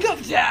the brink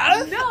of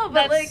death? No, but,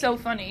 that's like... so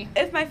funny.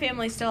 If my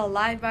family's still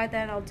alive by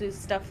then, I'll do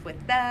stuff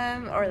with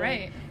them. Or,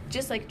 like,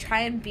 just, like,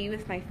 try and be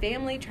with my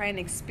family. Try and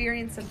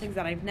experience some things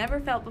that I've never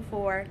felt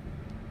before.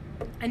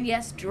 And,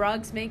 yes,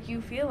 drugs make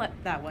you feel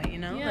that way, you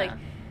know? Yeah. Like...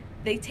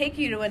 They take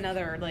you to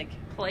another, like,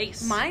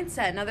 place.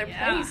 Mindset, another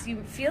place.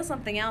 You feel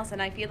something else,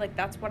 and I feel like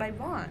that's what I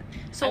want.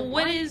 So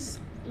what is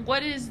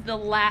the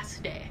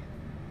last day?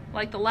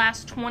 Like, the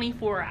last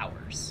 24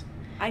 hours?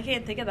 I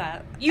can't think of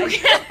that. You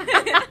can't?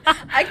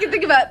 I can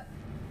think about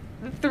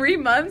 3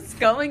 months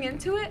going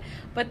into it,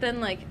 but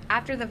then, like,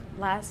 after the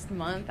last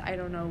month, I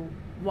don't know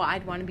what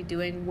I'd want to be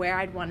doing, where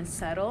I'd want to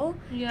settle.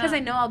 Yeah. Because I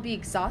know I'll be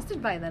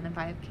exhausted by then if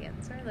I have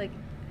cancer. Like,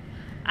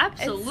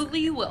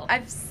 absolutely you will.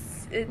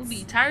 You'll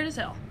be tired as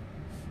hell.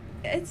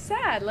 It's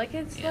sad. Like,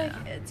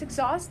 it's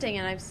exhausting,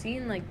 and I've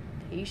seen, like,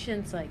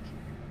 patients, like,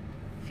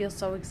 feel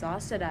so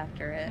exhausted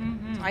after it.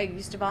 Mm-hmm. I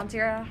used to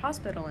volunteer at a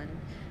hospital, and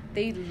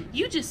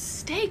you just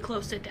stay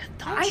close to death,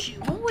 don't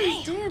you? I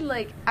always did.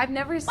 Like, I've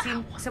never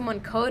seen someone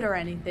code or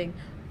anything,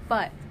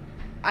 but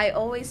I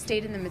always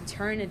stayed in the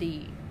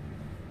maternity,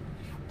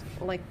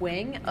 like,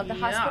 wing of the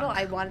hospital.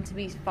 I wanted to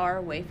be far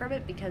away from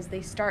it because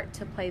they start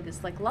to play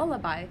this, like,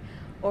 lullaby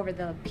over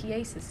the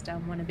PA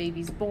system when a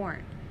baby's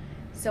born.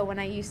 So when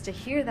I used to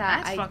hear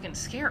that, that's fucking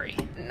scary.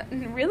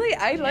 Really?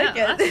 I like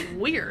it. That's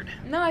weird.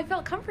 No, I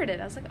felt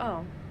comforted. I was like,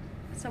 oh,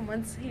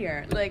 someone's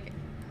here. Like,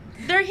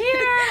 they're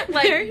here.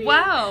 Like, they're here.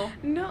 Wow.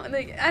 No,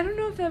 like, I don't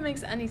know if that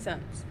makes any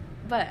sense,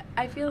 but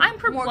I feel I'm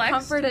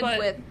perplexed, more comforted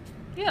with.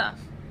 Yeah.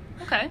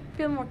 Okay. I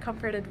feel more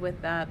comforted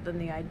with that than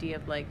the idea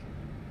of, like,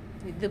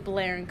 the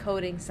blaring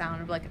coding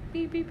sound of, like,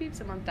 beep beep beep,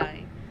 someone's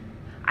dying.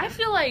 I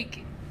feel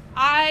like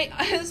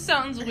it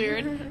sounds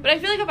weird, but I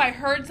feel like if I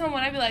heard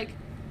someone, I'd be like,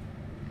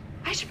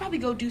 I should probably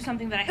go do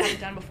something that I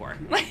haven't done before.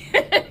 Like,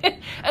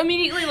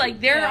 immediately,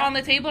 like, they're on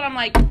the table, and I'm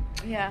like,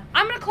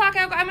 I'm going to clock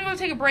out. I'm going to go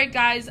take a break,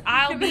 guys.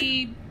 I'll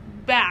be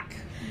back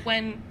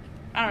when,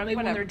 I don't know, maybe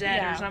when they're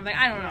dead or something.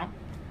 I don't know.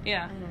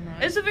 Yeah. I don't know.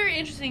 It's a very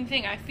interesting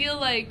thing. I feel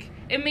like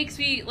it makes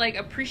me, like,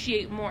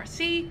 appreciate more.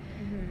 See,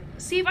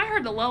 if I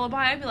heard the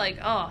lullaby, I'd be like,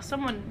 oh,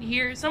 someone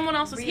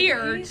else is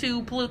here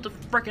to pollute the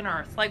frickin'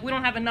 earth. Like, we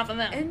don't have enough of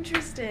them.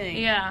 Interesting.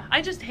 Yeah.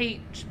 I just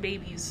hate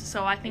babies,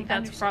 so I think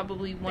that's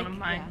probably one of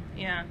my,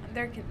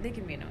 They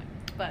can be annoying.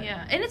 But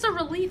yeah, and it's a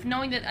relief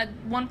knowing that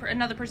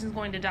another person's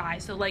going to die.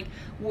 So, like,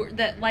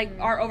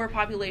 our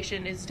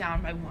overpopulation is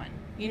down by 1.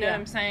 You know what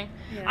I'm saying?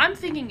 Yeah. I'm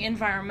thinking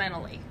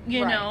environmentally,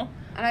 you know?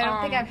 And I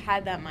don't think I've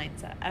had that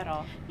mindset at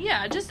all.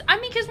 Yeah,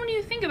 because when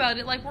you think about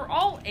it, like, we're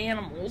all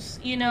animals,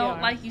 you know?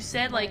 Like you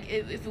said, like,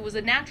 if it was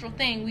a natural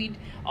thing, we'd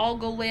all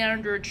go lay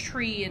under a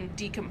tree and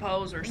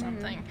decompose or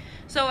something.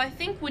 Mm-hmm. So I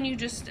think when you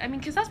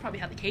because that's probably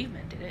how the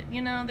cavemen did it,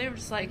 you know? They were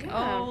just like,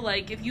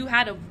 like, if you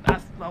had a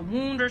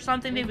wound or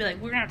something, they'd be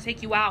like, we're going to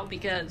take you out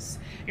because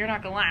you're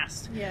not going to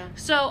last. Yeah.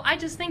 So I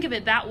just think of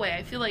it that way.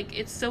 I feel like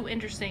it's so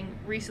interesting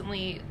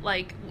recently,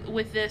 like,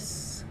 with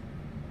this,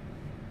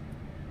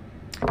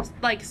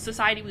 like,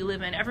 society we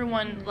live in.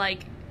 Everyone,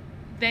 like,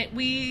 that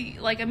we,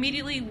 like,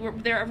 immediately we're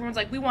there, everyone's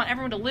like, we want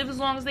everyone to live as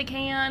long as they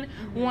can.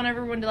 We want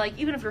everyone to, like,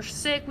 even if you're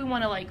sick, we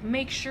want to, like,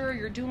 make sure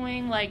you're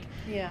doing, like,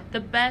 the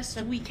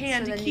best we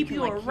can to keep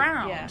you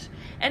around.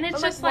 And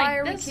it's just like, why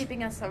are we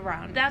keeping us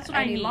around? That's what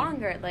I mean. Any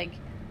longer? Like,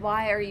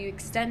 why are you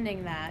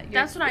extending that?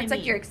 That's what I mean. It's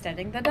like you're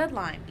extending the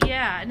deadline.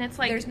 Yeah, and it's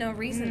like, there's no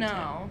reason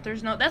to.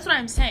 There's no, that's what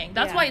I'm saying.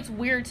 That's why it's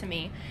weird to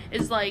me,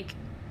 is like,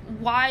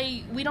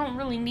 why we don't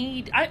really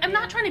need, I'm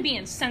not trying to be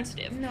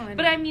insensitive,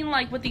 but I mean,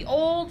 like, with the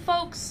old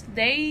folks,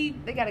 they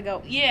gotta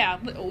go. Yeah,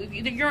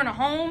 you're in a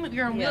home,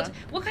 you're in wheelchair.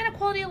 What kind of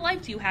quality of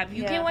life do you have?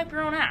 You can't wipe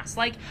your own ass.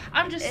 Like,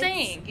 I'm just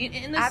saying,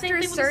 in the after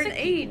same thing a certain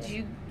age,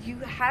 people. you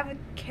have a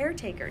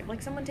caretaker,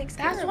 like, someone takes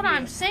care of you. That's what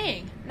I'm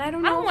saying. And I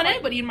don't want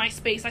anybody in my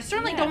space. I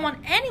certainly don't want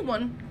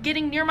anyone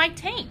getting near my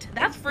taint.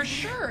 That's for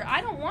sure.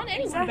 I don't want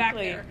anyone back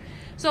there.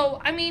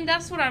 So, I mean,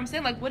 that's what I'm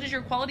saying. Like, what does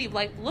your quality of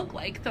life look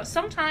like?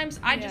 Sometimes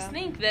I just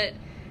think that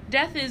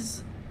death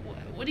is,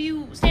 what do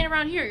you stand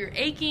around here? You're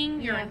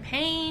aching, you're in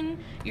pain,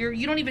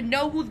 you don't even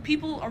know who the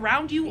people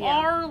around you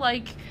are.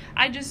 Like,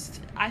 I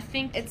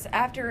think it's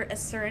after a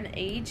certain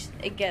age,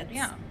 it gets,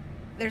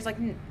 there's, like,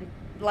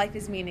 life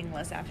is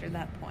meaningless after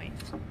that point.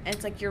 And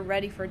it's like you're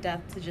ready for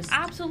death to just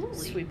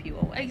absolutely sweep you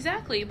away.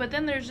 Exactly. But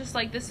then there's just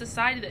like this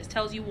society that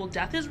tells you, well,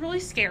 death is really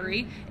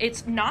scary.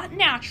 It's not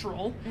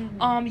natural.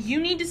 You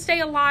need to stay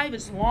alive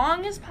as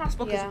long as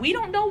possible because we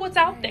don't know what's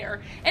out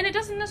there. And it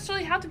doesn't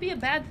necessarily have to be a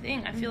bad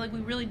thing. I feel like we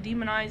really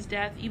demonize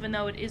death, even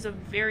though it is a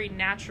very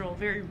natural,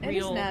 very real, it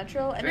is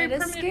natural, and it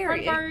is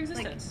scary. Part of our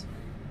existence.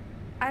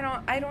 Like,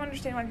 I don't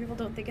understand why people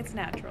don't think it's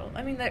natural.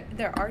 I mean,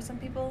 there are some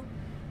people.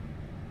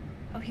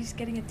 Oh, he's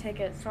getting a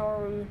ticket.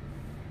 Sorry.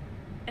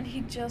 And he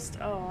just,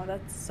 oh,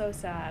 that's so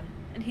sad.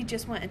 And he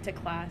just went into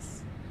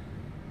class.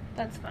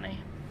 That's funny.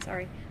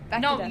 Sorry.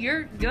 No,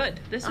 you're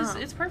good. This is,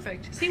 it's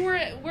perfect. See, we're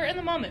in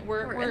the moment.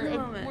 We're in the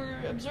moment.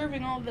 We're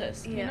observing all of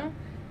this, you know?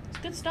 It's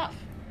good stuff.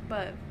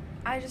 But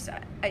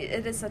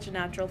it is such a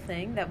natural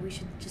thing that we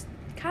should just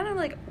kind of,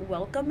 like,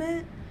 welcome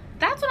it.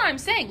 That's what I'm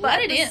saying. Let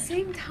it in. But at the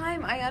same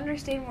time, I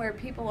understand where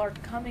people are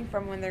coming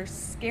from when they're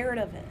scared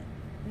of it.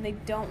 And they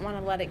don't want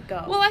to let it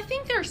go. Well, I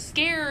think they're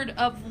scared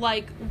of,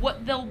 like,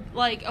 what they'll,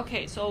 like,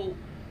 okay, so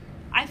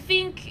I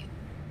think,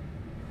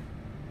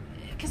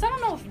 because I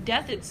don't know if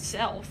death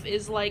itself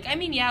is, like, I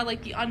mean, yeah,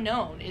 like, the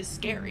unknown is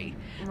scary.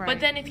 Right. But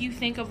then if you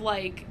think of,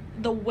 like,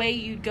 the way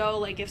you'd go,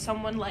 like, if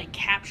someone, like,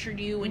 captured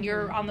you and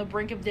you're on the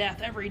brink of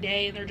death every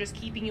day and they're just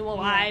keeping you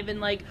alive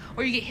and, like,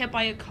 or you get hit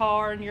by a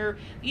car and you're,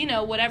 you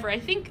know, whatever. I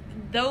think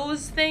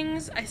those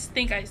things, I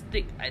think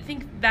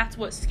that's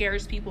what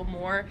scares people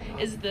more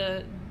is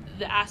the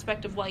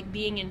aspect of, like,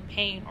 being in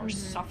pain or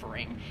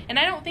suffering. And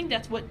I don't think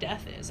that's what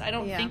death is. I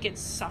don't think it's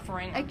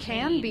suffering or It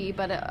can pain. Be,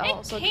 but it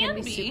also can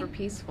be super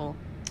peaceful.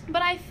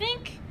 But I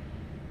think,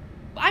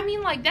 I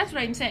mean, like, that's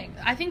what I'm saying.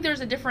 I think there's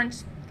a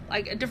difference,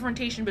 like, a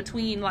differentiation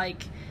between,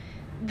 like,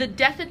 the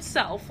death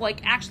itself,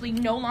 like, actually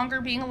no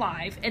longer being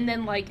alive, and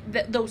then, like,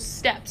 those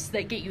steps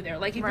that get you there.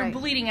 Like, if you're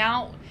bleeding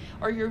out,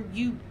 or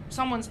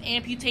someone's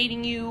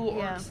amputating you,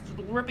 or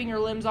ripping your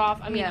limbs off,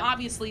 I mean,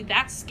 obviously,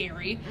 that's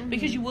scary,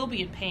 because you will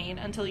be in pain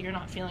until you're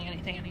not feeling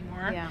anything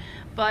anymore. Yeah.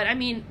 But, I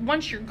mean,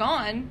 once you're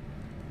gone,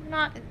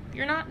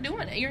 you're not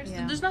doing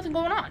it. There's nothing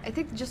going on. I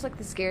think just, like,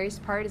 the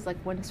scariest part is,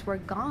 like, once we're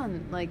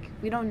gone, like,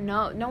 we don't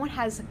know. No one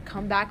has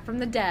come back from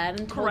the dead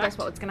and told us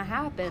what's going to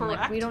happen.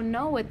 Correct. Like, we don't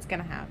know what's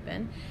going to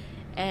happen.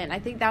 And I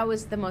think that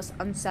was the most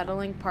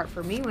unsettling part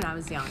for me when I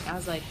was young. I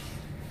was like,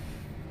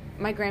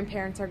 my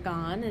grandparents are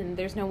gone, and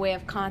there's no way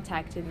of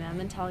contacting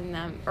them and telling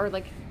them, or,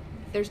 like,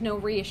 there's no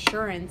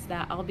reassurance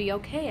that I'll be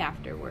okay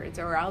afterwards,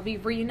 or I'll be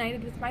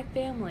reunited with my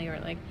family, or,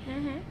 like,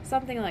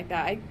 something like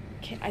that.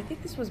 I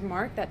think this was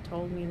Mark that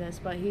told me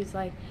this, but he's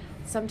like,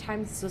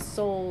 sometimes the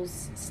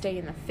souls stay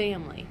in the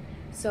family.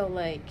 So,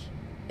 like,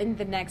 in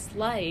the next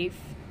life,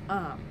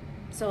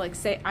 so, like,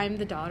 say I'm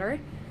the daughter,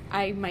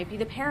 I might be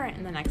the parent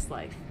in the next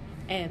life,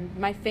 and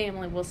my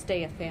family will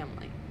stay a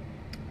family.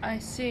 I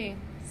see.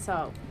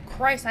 So,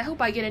 Christ, I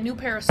hope I get a new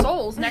pair of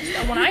souls next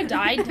when I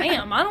die.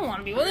 Damn, I don't want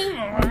to be with him.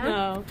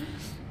 No.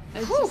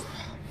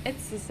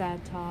 It's a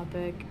sad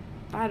topic.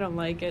 I don't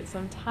like it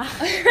sometimes.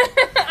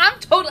 I'm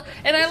totally,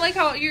 and I like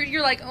how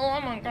you're like, oh,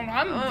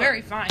 I'm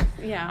very fine.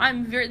 Yeah. I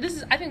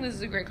think this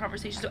is a great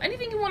conversation. So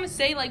anything you want to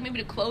say, like, maybe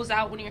to close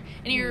out when you're,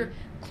 any of your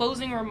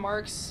closing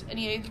remarks,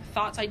 any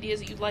thoughts,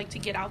 ideas that you'd like to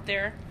get out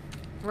there?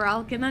 We're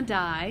all gonna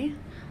die.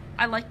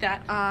 I like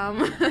that.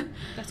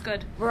 That's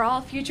good. We're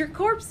all future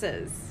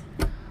corpses.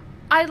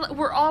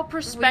 We're all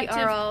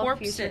prospective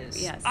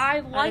corpses. Yes. I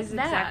like that.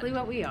 That's exactly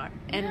what we are.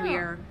 And we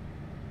are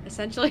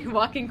essentially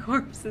walking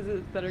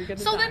corpses that are going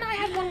to die. So then I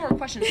have one more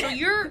question. So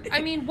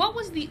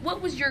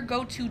what was your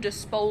go-to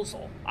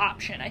disposal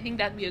option? I think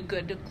that'd be a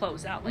good to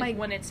close out. Like,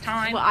 when it's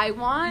time. What I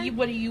want?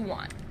 What do you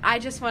want? I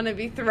just want to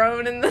be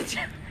thrown in the...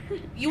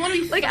 You want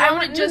to be like,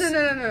 thrown and just...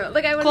 No.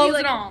 Like, I want to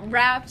be, like,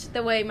 wrapped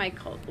the way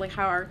like,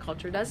 how our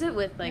culture does it,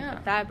 with, like, the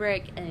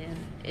fabric, and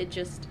it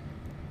just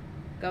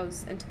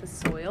goes into the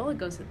soil. It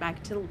goes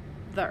back to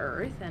the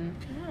earth, and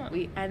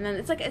and then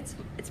it's like, it's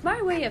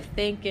my way of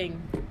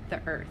thanking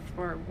the earth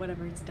for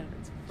whatever it's done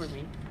for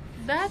me.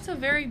 That's a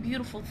very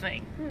beautiful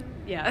thing.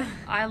 Yeah.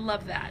 I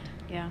love that.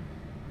 Yeah.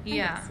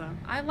 Yeah.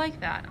 I like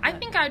that. But I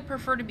think I'd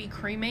prefer to be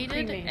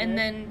cremated. And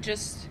then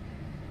just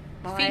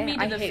feed me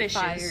to the fishes.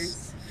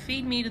 Fires.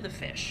 Feed me to the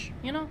fish,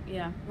 you know?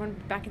 Yeah. Run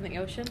back in the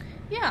ocean?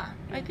 Yeah,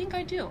 I think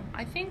I do.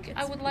 I think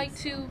I would like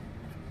to.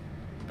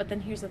 But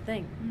then here's the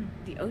thing.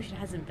 The ocean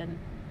hasn't been,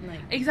 like...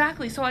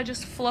 Exactly, so I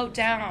just float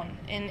down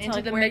into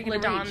like, the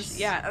Megalodon's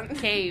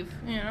cave,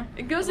 you know?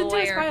 It goes into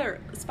a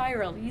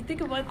spiral. You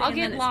think of one thing, I'll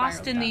get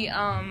lost in the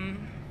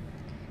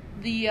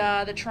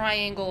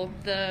triangle,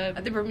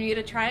 the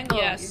Bermuda Triangle.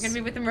 Yes. You're gonna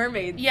be with the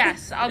mermaids.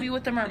 Yes, I'll be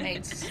with the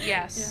mermaids.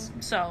 Yes.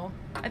 Yeah. So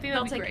I think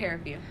they'll take care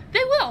of you.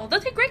 They will.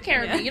 They'll take great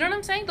care of me. You know what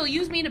I'm saying? They'll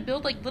use me to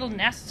build, like, little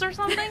nests or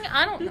something.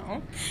 I don't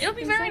know. It'll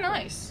be very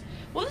nice.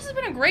 Well, this has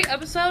been a great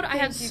episode. I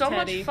had so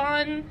much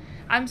fun.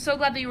 I'm so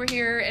glad that you were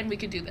here and we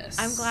could do this.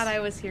 I'm glad I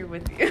was here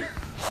with you.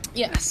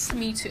 Yes,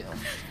 me too.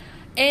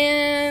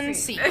 And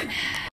see.